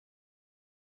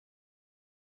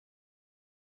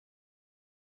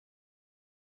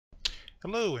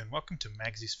Hello and welcome to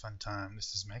Magzie's Fun Time.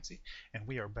 This is Magzie, and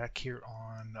we are back here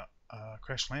on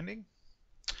Crash Landing.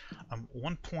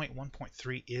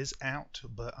 1.1.3 is out,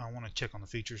 but I want to check on the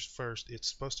features first. It's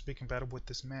supposed to be compatible with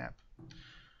this map,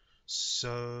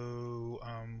 so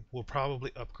we'll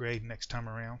probably upgrade next time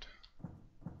around.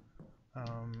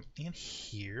 In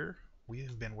here, we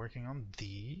have been working on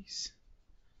these,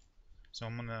 so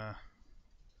I'm gonna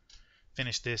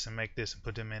finish this and make this and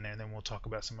put them in there, and then we'll talk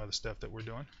about some other stuff that we're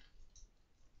doing.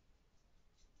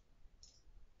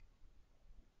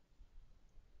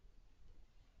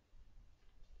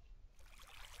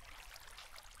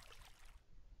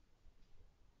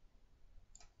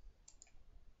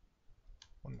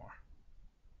 One more.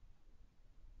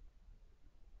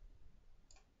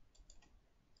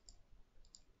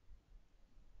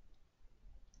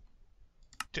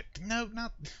 No,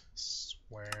 not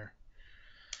swear.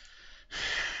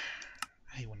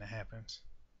 I hate when that happens.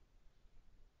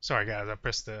 Sorry guys, I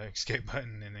pressed the escape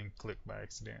button and then clicked by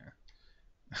accident.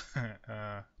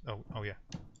 Oh yeah.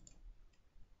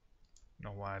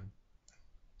 No why.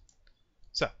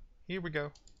 So here we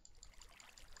go.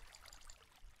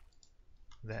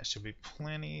 That should be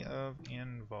plenty of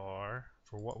invar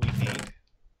for what we need.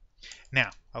 Now,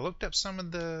 I looked up some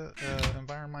of the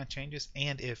environment changes,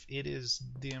 and if it is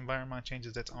the environment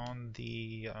changes that's on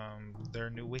the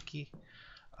their new wiki,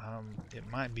 it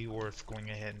might be worth going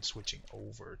ahead and switching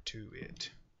over to it.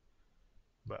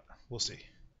 But we'll see.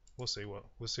 We'll see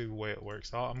the way it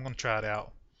works. I'm gonna try it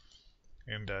out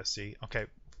and see. Okay,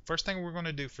 first thing we're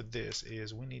gonna do for this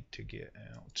is we need to get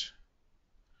out.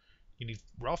 You need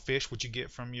raw fish, which you get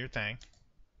from your thing.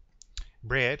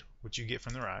 Bread, which you get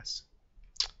from the rice.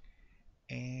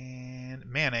 And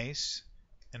mayonnaise,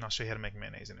 and I'll show you how to make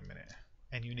mayonnaise in a minute.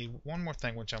 And you need one more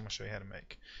thing, which I'm going to show you how to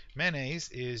make. Mayonnaise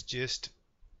is just,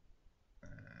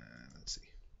 let's see,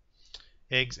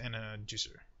 eggs and a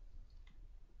juicer.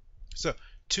 So,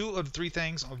 2 of the 3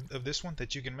 things of this one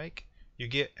that you can make, you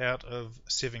get out of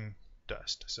sieving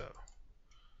dust. So,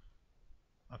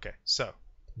 okay, so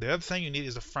the other thing you need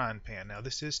is a frying pan. Now,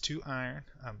 this is 2 iron.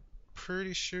 I'm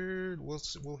pretty sure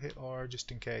we'll hit R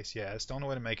just in case. Yeah, it's the only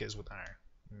way to make it is with iron.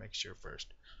 Make sure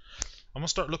first. I'm gonna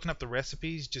start looking up the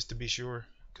recipes just to be sure,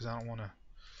 because I don't want to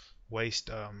waste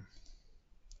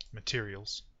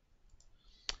materials.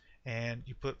 And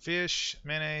you put fish,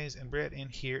 mayonnaise, and bread in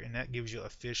here, and that gives you a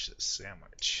fish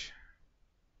sandwich.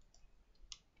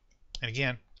 And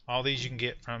again, all these you can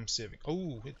get from sieving.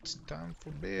 Oh, it's time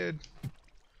for bed.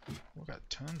 We've got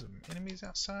tons of enemies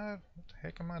outside. What the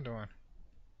heck am I doing?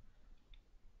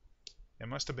 It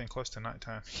must have been close to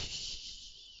nighttime.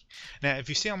 Now, if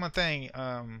you see on my thing,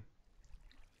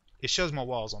 it shows my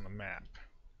walls on the map.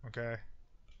 Okay.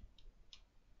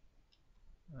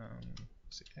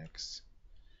 See X.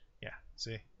 Yeah.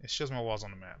 See, it shows my walls on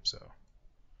the map. So,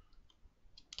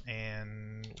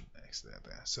 and X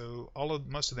that. So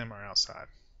most of them are outside.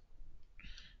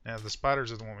 Now the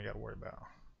spiders are the one we got to worry about.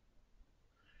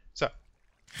 So,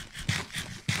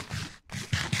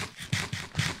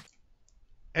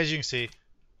 as you can see,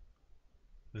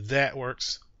 that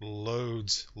works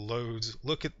loads.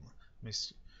 Look, it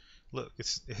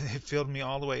filled me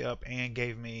all the way up and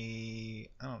gave me,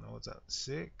 I don't know, what's that,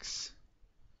 6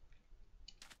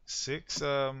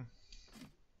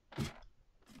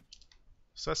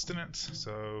 sustenance,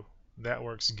 so that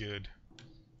works good.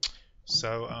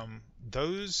 So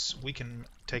those we can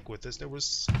take with us. There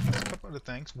was a couple other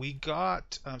things. We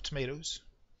got tomatoes,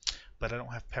 but I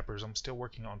don't have peppers. I'm still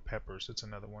working on peppers. It's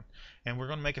another one. And we're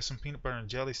going to make us some peanut butter and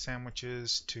jelly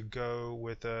sandwiches to go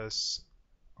with us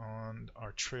on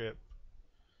our trip.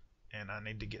 And I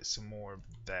need to get some more of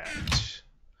that.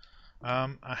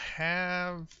 I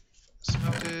have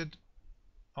smelted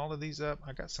all of these up.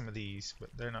 I got some of these, but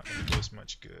they're not going to do us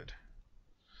much good.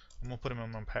 I'm going to put them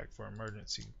in my pack for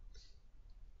emergency.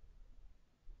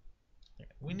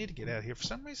 We need to get out of here. For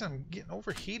some reason, I'm getting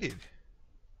overheated.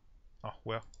 Oh,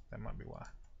 well, that might be why.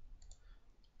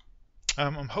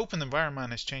 I'm hoping the environment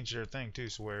has changed their thing too,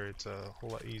 so where it's a whole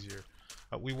lot easier.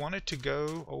 We wanted to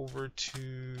go over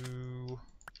to...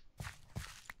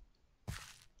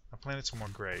 I planted some more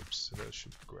grapes, so those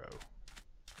should grow.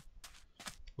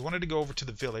 We wanted to go over to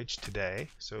the village today,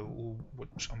 so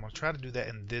I'm going to try to do that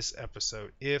in this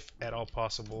episode, if at all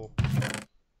possible.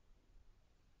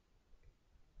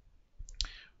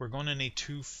 We're going to need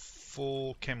 2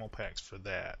 full camel packs for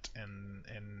that, and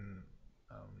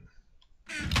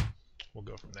we'll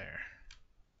go from there.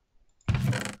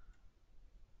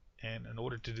 And in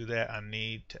order to do that, I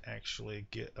need to actually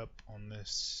get up on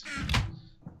this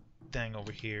thing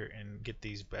over here and get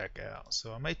these back out.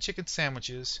 So I made chicken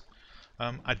sandwiches.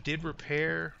 I did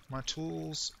repair my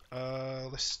tools.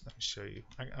 Let me show you.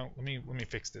 Let me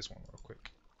fix this one real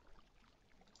quick.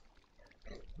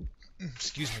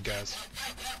 Excuse me, guys.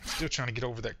 Still trying to get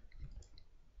over that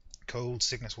cold,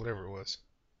 sickness, whatever it was.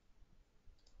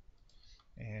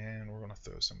 And we're gonna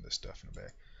throw some of this stuff in the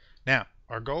bag. Now,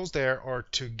 our goals there are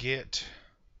to get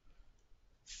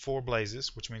 4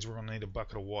 blazes, which means we're gonna need a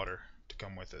bucket of water to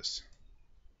come with us.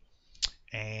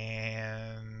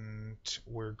 And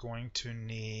we're going to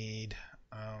need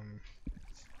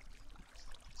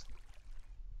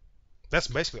that's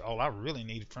basically all I really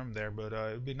need from there, but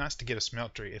it would be nice to get a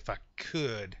smeltery if I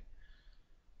could,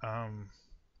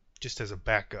 just as a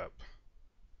backup.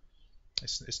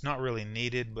 It's not really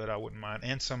needed, but I wouldn't mind.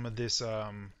 And some of this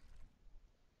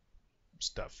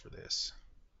stuff for this.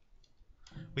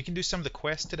 We can do some of the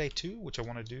quests today too, which I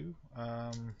want to do.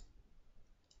 I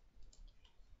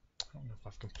don't know if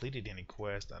I've completed any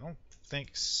quest. I don't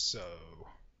think so.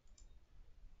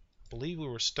 I believe we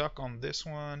were stuck on this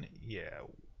one. Yeah.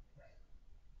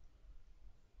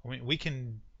 I mean, we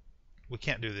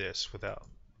can't do this without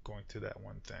going through that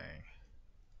one thing.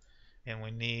 And we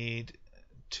need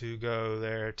to go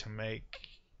there to make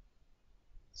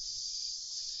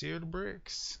seared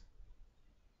bricks.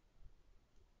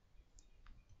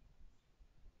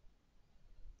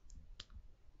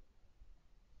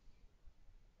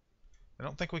 I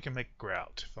don't think we can make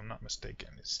grout, if I'm not mistaken.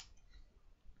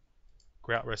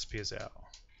 Grout recipe is out.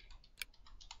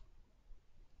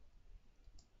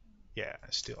 Yeah,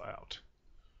 it's still out.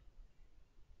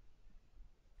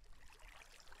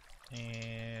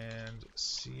 And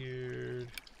seared.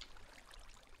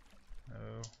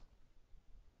 No.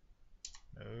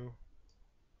 No.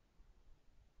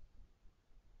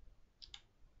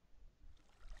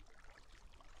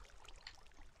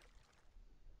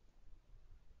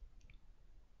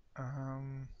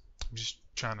 I'm just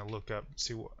trying to look up,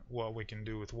 see what we can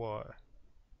do with what.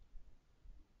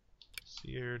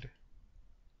 Seared.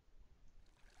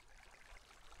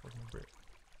 Where's my brick?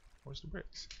 Where's the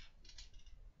bricks?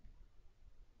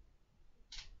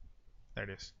 There it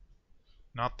is.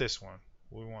 Not this one.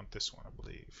 We want this one, I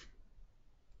believe.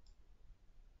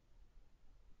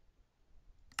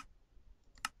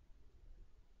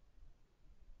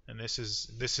 And this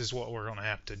is what we're gonna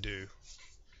have to do.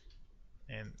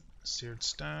 And seared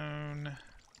stone.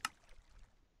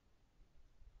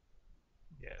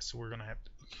 Yeah, so we're gonna have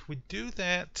to. Can we do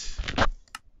that?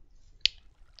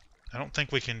 I don't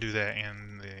think we can do that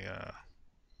in the.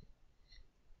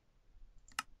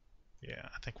 Yeah,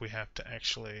 I think we have to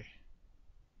actually.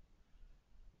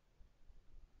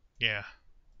 Yeah.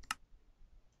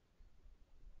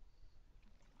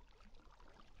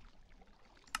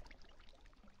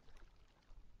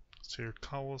 Seared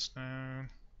cobblestone.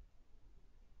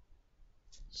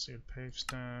 Seared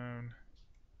pavestone.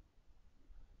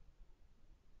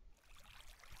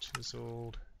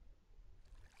 Chiseled.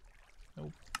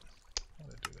 Nope. Why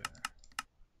did I do that?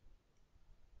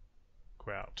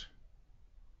 Grout.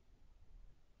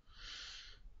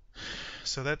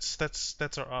 So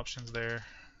that's our options there.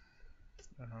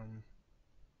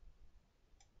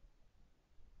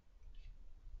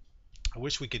 I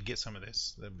wish we could get some of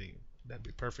this. That'd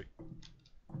be perfect.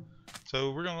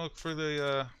 So we're gonna look for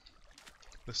the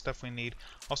stuff we need.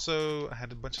 Also, I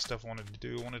had a bunch of stuff I wanted to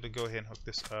do. I wanted to go ahead and hook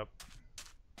this up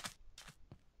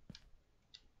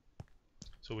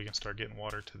so we can start getting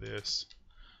water to this.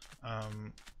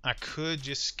 I could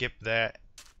just skip that,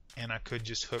 and I could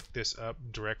just hook this up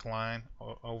direct line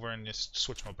over and just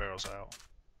switch my barrels out,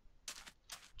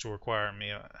 which will require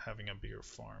me having a bigger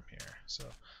farm here. So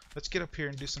let's get up here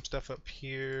and do some stuff up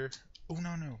here. Oh no,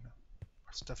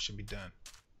 our stuff should be done.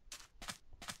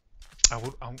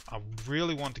 I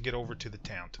really want to get over to the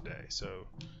town today. So,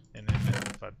 and then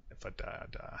if I die, I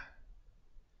die.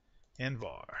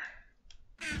 Envar.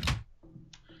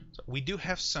 So we do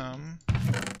have some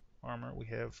armor. We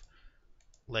have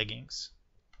leggings,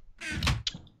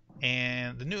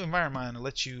 and the new environment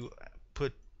lets you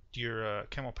put your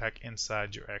camel pack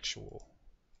inside your actual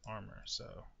armor. So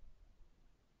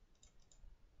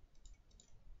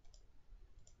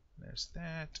there's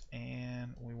that,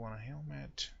 and we want a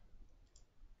helmet.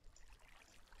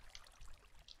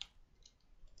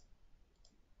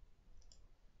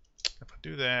 If I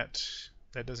do that,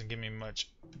 that doesn't give me much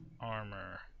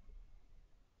armor.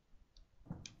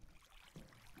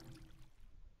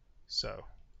 So,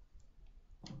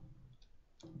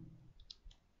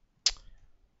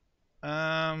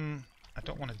 I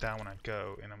don't want to die when I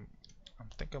go, and I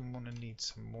think I'm gonna need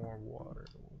some more water.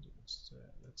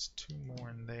 That's 2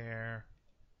 more in there.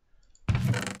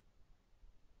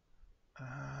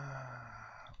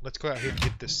 let's go out here and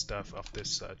get this stuff off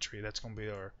this tree. That's going to be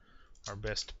our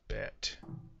best bet.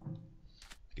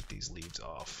 Get these leaves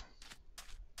off.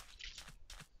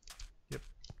 Yep.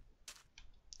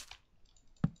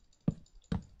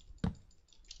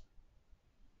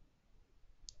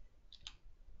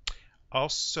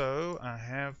 Also, I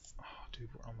have... Oh, dude,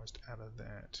 we're almost out of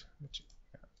that.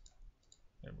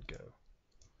 There we go.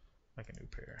 Make a new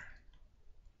pair.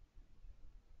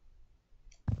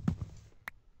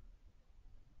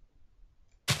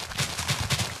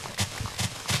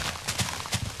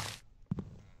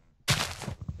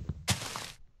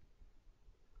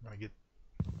 I'm going to get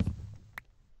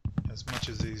as much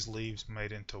of these leaves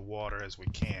made into water as we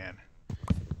can.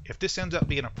 If this ends up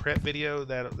being a prep video,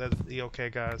 that'll be okay,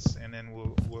 guys, and then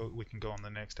we can go on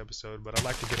the next episode. But I'd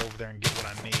like to get over there and get what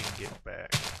I need and get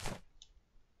back.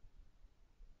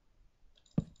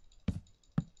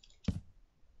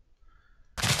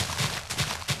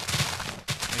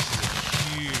 This is a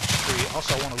huge tree.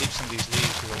 Also, I want to leave some of these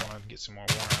leaves because I want to get some more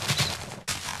worms.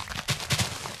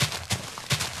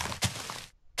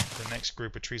 The next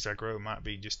group of trees I grow might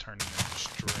be just turning into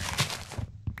string.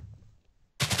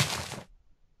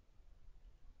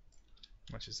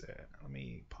 How much is that? Let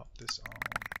me pop this on.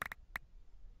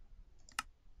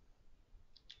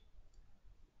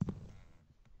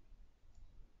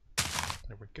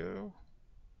 There we go.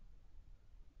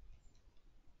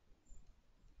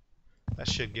 That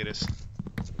should get us.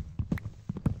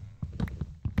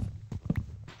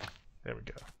 There we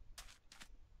go.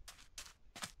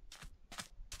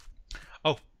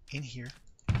 Oh, in here.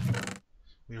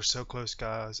 We were so close,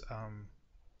 guys.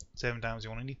 7 times. You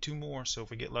only need 2 more, so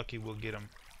if we get lucky, we'll get them.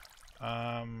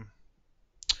 I'm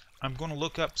going to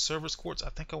look up service quartz. I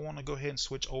think I want to go ahead and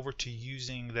switch over to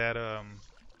using that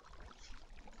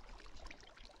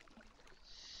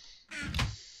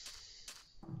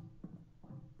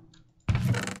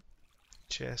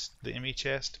chest, the ME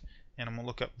chest, and I'm going to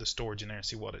look up the storage in there and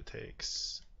see what it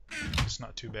takes. It's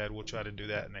not too bad. We'll try to do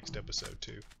that next episode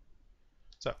too.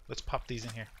 So let's pop these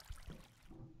in here.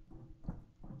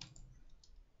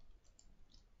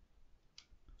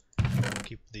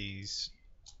 Keep these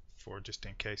for just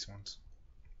in case ones.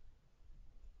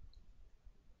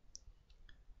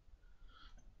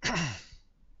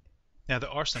 Now there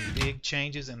are some big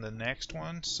changes in the next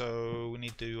one, so we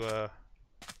need to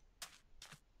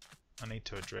I need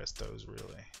to address those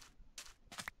really.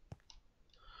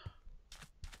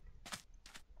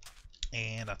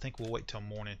 And I think we'll wait till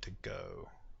morning to go.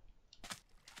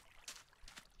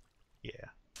 Yeah.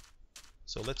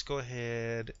 So let's go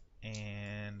ahead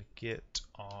and get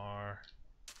our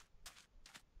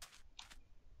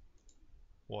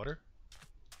water.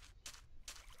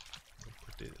 We'll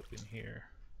put it up in here.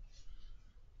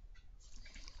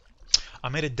 I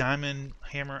made a diamond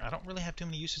hammer. I don't really have too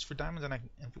many uses for diamonds, and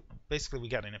basically we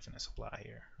got an infinite supply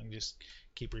here. I can just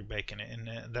keep rebaking it,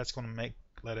 and that's going to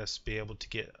let us be able to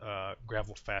get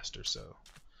gravel faster. So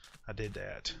I did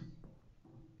that.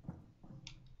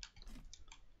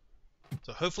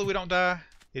 So hopefully we don't die.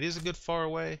 It is a good far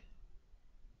away.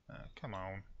 Come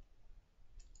on.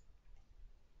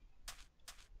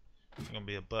 You're gonna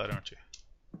be a bud, aren't you?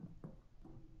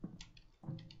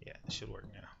 Yeah, it should work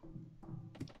now.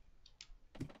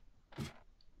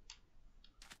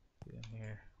 Get in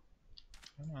here.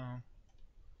 Come on.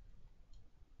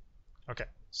 Okay,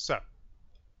 so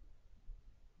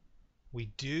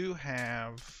we do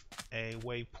have a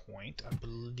waypoint, I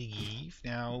believe.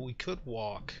 Now we could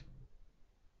walk.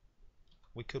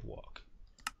 We could walk.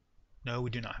 No, we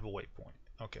do not have a waypoint.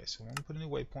 Okay, so I'm going to put a new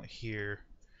waypoint here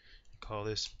and call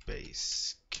this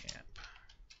base camp.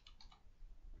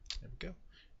 There we go.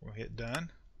 We're going to hit done.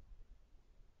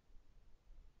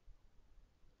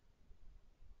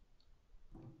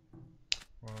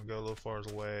 We're going to go a little far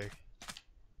away.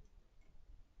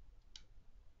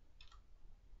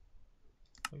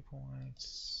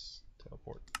 Waypoints.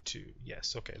 Teleport to.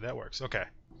 Yes, okay, that works. Okay.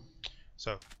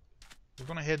 So we're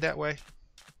going to head that way.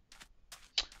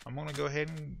 I'm going to go ahead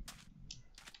and...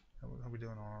 How are we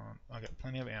doing on... I got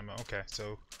plenty of ammo. Okay,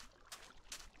 so...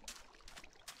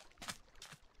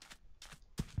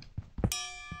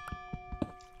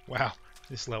 Wow,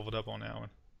 this leveled up on that one.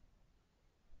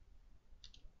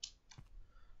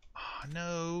 Ah,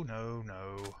 no, no,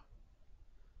 no.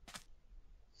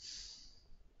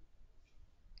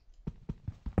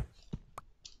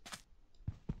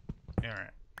 Alright.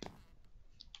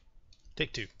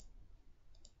 Take 2.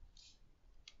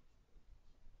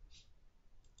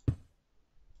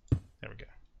 There we go.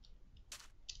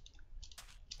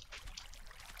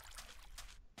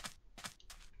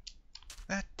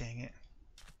 Ah, dang it.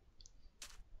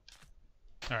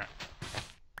 Alright.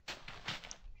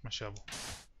 shovel.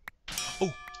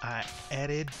 Oh, I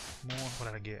added more. What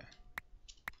did I get?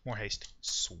 More haste.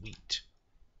 Sweet.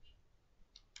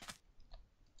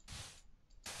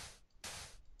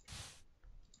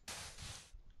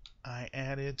 I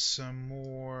added some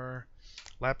more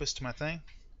lapis to my thing.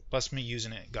 Plus me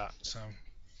using it got some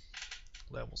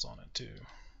levels on it too.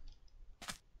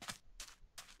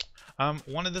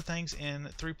 One of the things in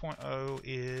 3.0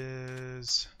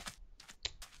 is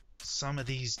some of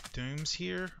these dooms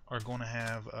here are going to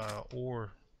have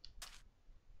ore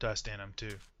dust in them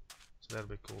too. So that'll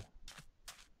be cool.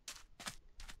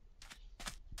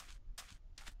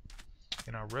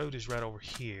 And our road is right over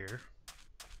here.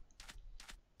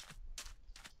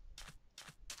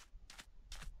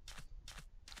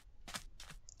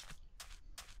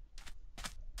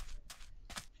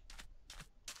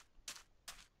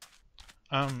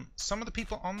 Some of the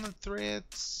people on the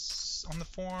threads, on the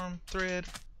forum thread,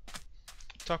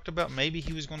 talked about maybe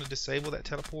he was going to disable that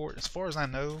teleport. As far as I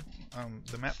know,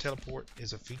 the map teleport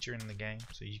is a feature in the game,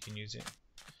 so you can use it.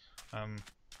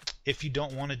 If you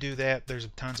don't want to do that, there's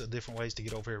tons of different ways to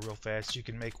get over here real fast. You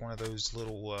can make one of those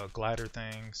little glider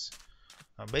things.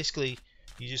 Basically,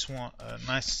 you just want a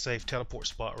nice, safe teleport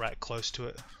spot right close to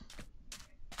it,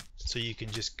 so you can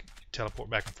just teleport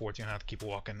back and forth. You don't have to keep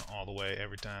walking all the way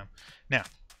every time. Now,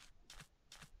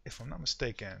 if I'm not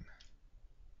mistaken,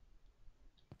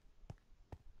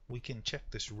 we can check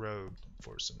this road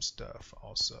for some stuff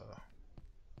also.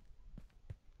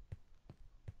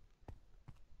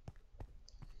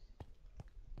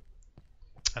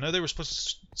 I know they were supposed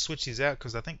to switch these out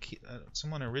because I think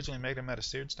someone originally made them out of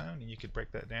seared stone, and you could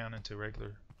break that down into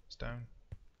regular stone.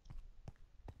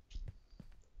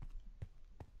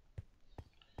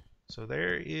 So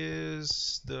there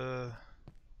is the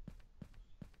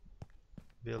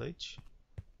village,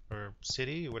 or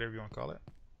city, or whatever you want to call it.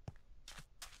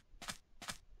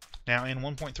 Now in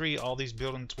 1.3, all these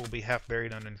buildings will be half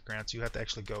buried underneath the ground, so you have to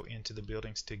actually go into the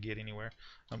buildings to get anywhere.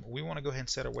 We want to go ahead and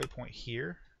set our waypoint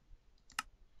here.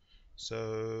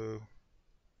 So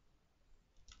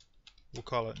we'll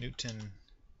call it Newtonville.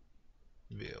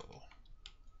 There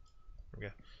we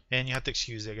go. And you have to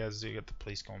excuse that, guys. You got the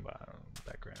police going by in the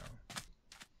background.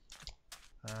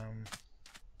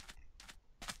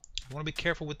 You want to be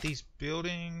careful with these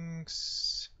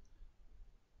buildings.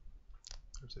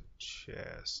 There's a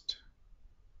chest.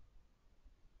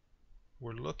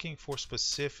 We're looking for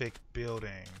specific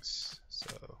buildings,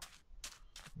 so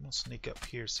I'm gonna sneak up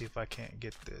here, see if I can't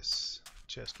get this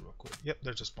chest real quick. Yep,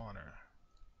 there's a spawner.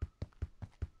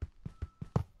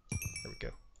 There we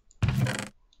go.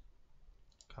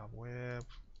 Cobweb.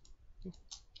 Ooh,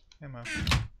 ammo.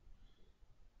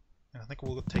 And I think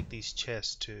we'll take these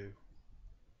chests too.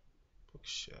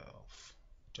 Bookshelf,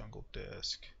 jungle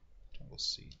desk, jungle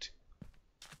seat.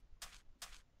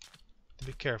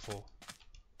 Be careful.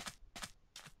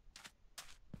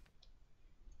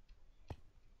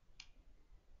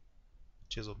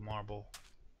 Chiseled marble.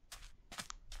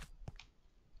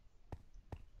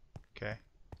 Okay.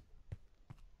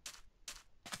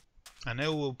 I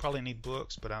know we'll probably need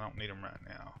books, but I don't need them right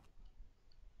now.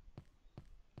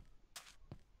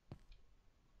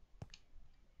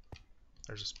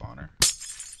 There's a spawner.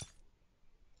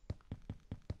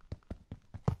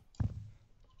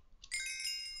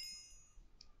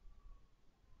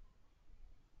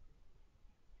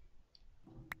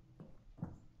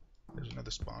 There's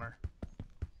another spawner.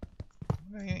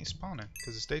 He ain't spawning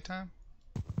because it's daytime.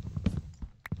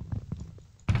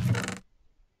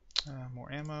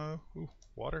 More ammo. Ooh,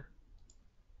 water.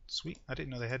 Sweet. I didn't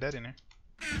know they had that in there.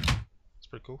 It's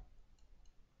pretty cool.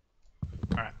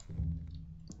 Alright.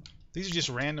 These are just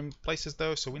random places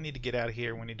though, so we need to get out of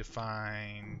here. We need to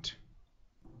find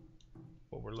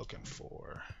what we're looking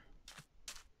for.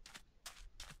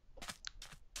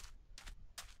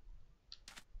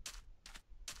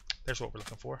 There's what we're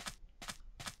looking for.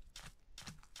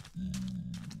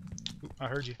 Ooh, I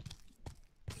heard you.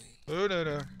 Oh no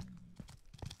no.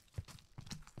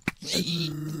 There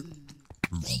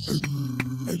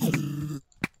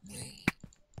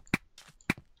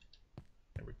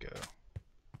we go.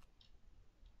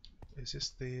 Is this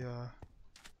the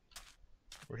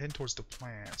we're heading towards the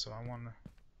plant, so I wanna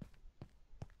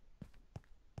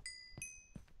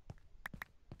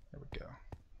there we go.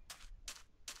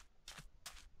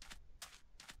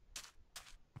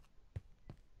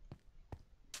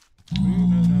 Ooh,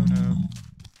 no no no.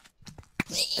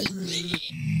 I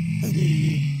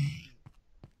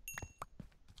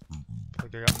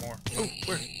think I got more. Oh,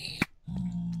 where?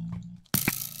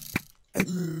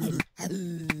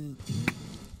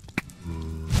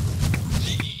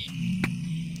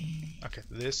 Okay,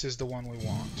 this is the one we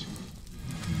want.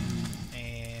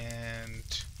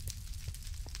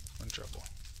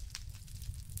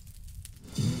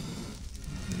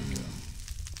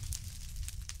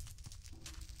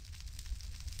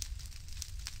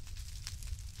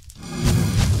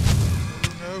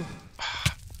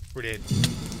 We're dead.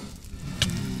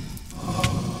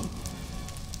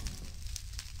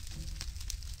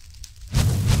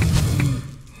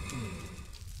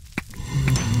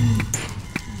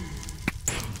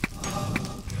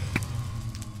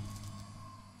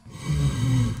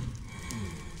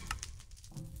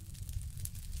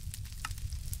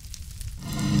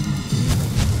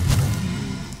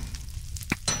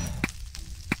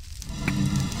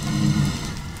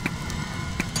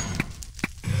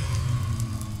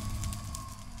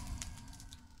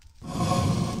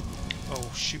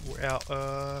 Oh shoot, we're out.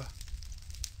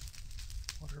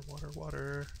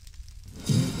 Water.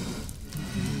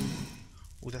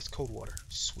 Oh, that's cold water.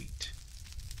 Sweet.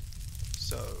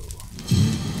 So.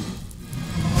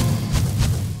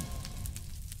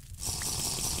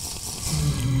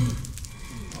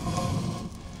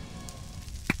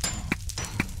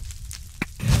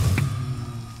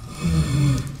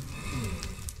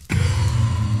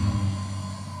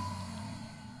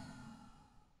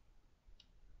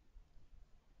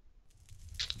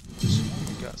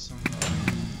 We got some.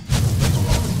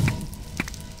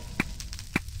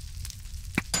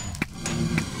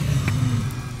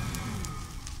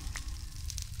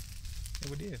 Yeah,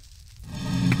 we did.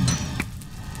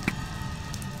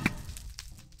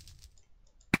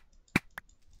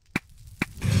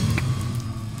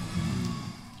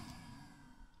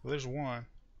 Well, there's one.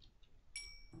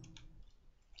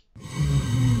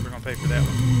 We're gonna pay for that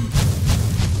one.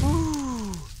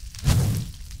 Woo!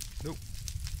 Nope.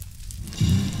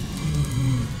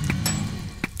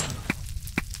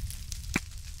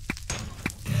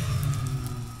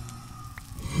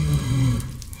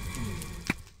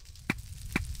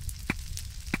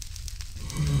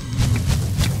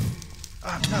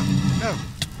 No.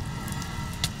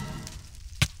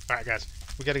 Alright, guys.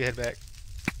 We gotta head back.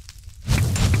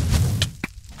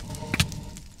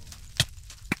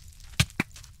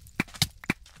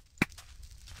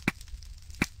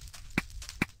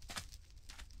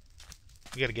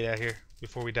 We gotta get out of here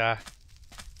before we die.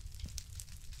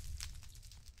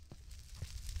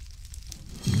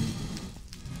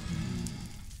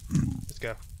 Let's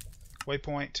go.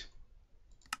 Waypoint.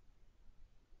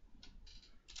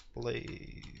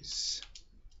 Blaze.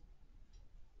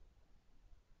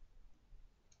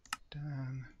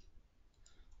 Done.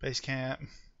 Base camp.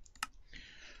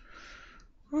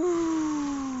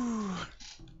 Woo.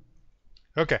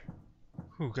 Okay.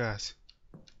 Ooh, guys.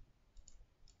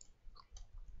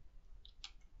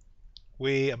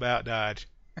 We about died.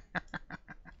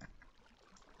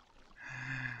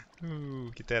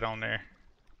 Ooh, get that on there.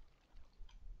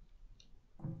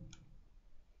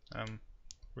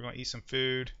 We're gonna eat some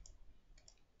food.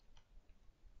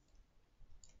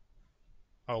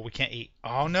 Oh, we can't eat.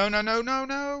 Oh, no.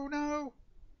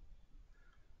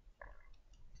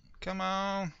 Come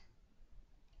on.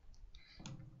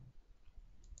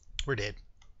 We're dead.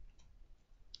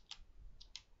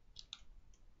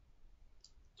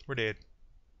 We're dead.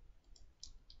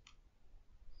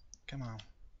 Come on.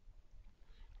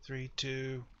 3,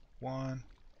 2, 1.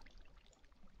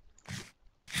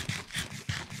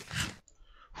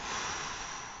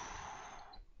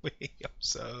 We are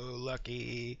so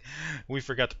lucky. We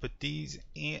forgot to put these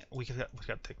in. We got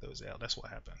to take those out. That's what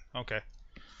happened. Okay.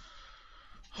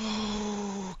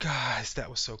 Oh, guys, that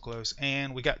was so close.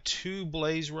 And we got 2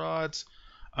 blaze rods.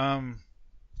 I'm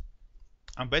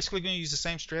basically going to use the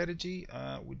same strategy.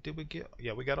 Did we get?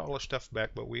 Yeah, we got all our stuff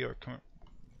back, but we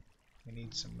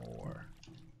need some more.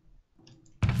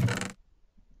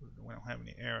 We don't have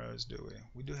any arrows, do we?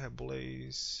 We do have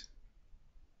blaze.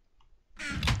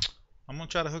 I'm gonna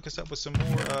try to hook us up with some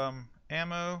more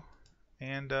ammo,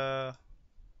 and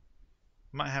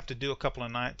might have to do a couple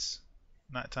of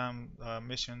nighttime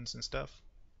missions and stuff.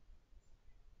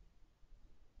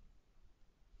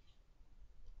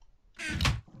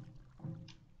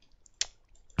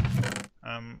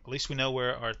 At least we know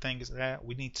where our thing is at.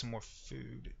 We need some more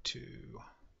food too.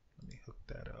 Let me hook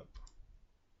that up.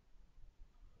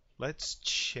 Let's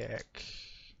check.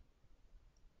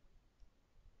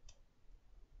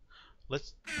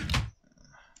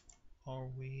 Are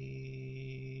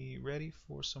we ready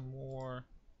for some more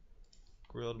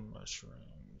grilled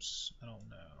mushrooms? I don't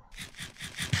know.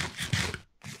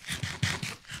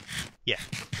 Yeah,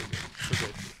 we're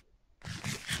good.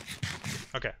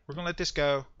 Okay, we're gonna let this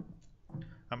go.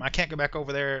 I can't go back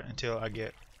over there until I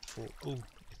get full. Ooh,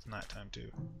 it's nighttime too.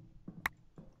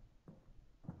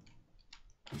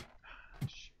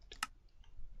 Shoot.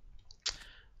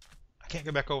 I can't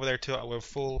go back over there till we're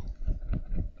full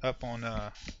up on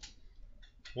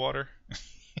water.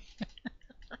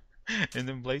 And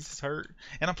then blazes hurt.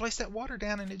 And I placed that water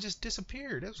down and it just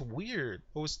disappeared. That was weird.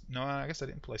 What was, no, I guess I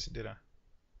didn't place it, did I?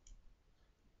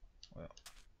 Well,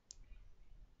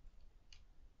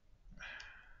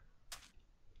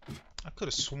 I could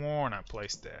have sworn I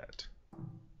placed that.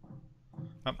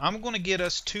 I'm going to get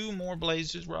us 2 more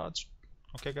blazes rods.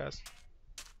 Okay, guys?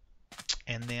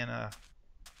 And then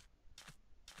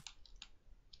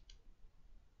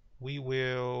we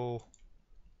will...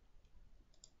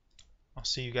 I'll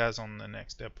see you guys on the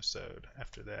next episode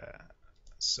after that.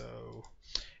 So,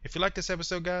 if you like this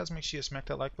episode, guys, make sure you smack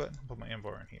that like button. I'll put my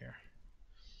invar in here.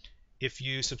 If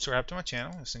you subscribe to my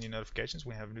channel, I'll send you notifications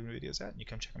when we have new videos out, and you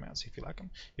come check them out, see if you like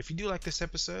them. If you do like this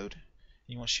episode, and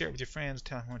you want to share it with your friends,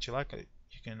 tell them how much you like it,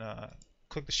 you can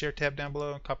click the share tab down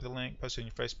below, copy the link, post it on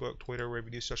your Facebook, Twitter, wherever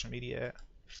you do social media at.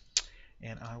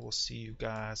 And I will see you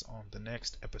guys on the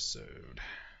next episode.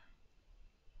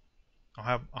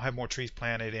 I'll have more trees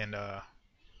planted, and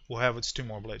we'll have 2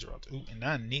 more blaze rods. Ooh, and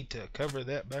I need to cover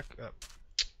that back up.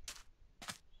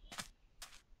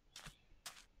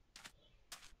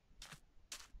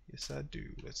 Yes, I do.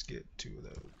 Let's get 2 of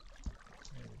those.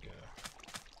 There we go.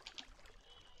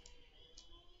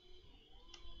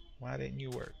 Why didn't you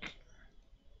work?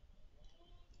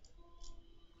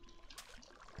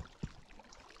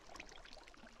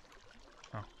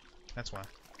 Oh, that's why.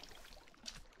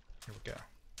 Here we go.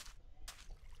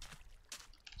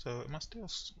 So am I still?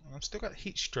 I'm still got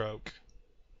heat stroke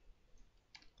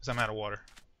because I'm out of water.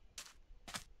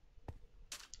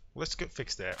 Let's go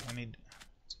fix that. We need.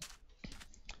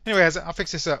 Anyway, guys, I'll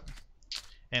fix this up,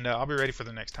 and I'll be ready for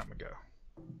the next time we go.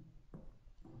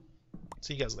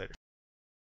 See you guys later.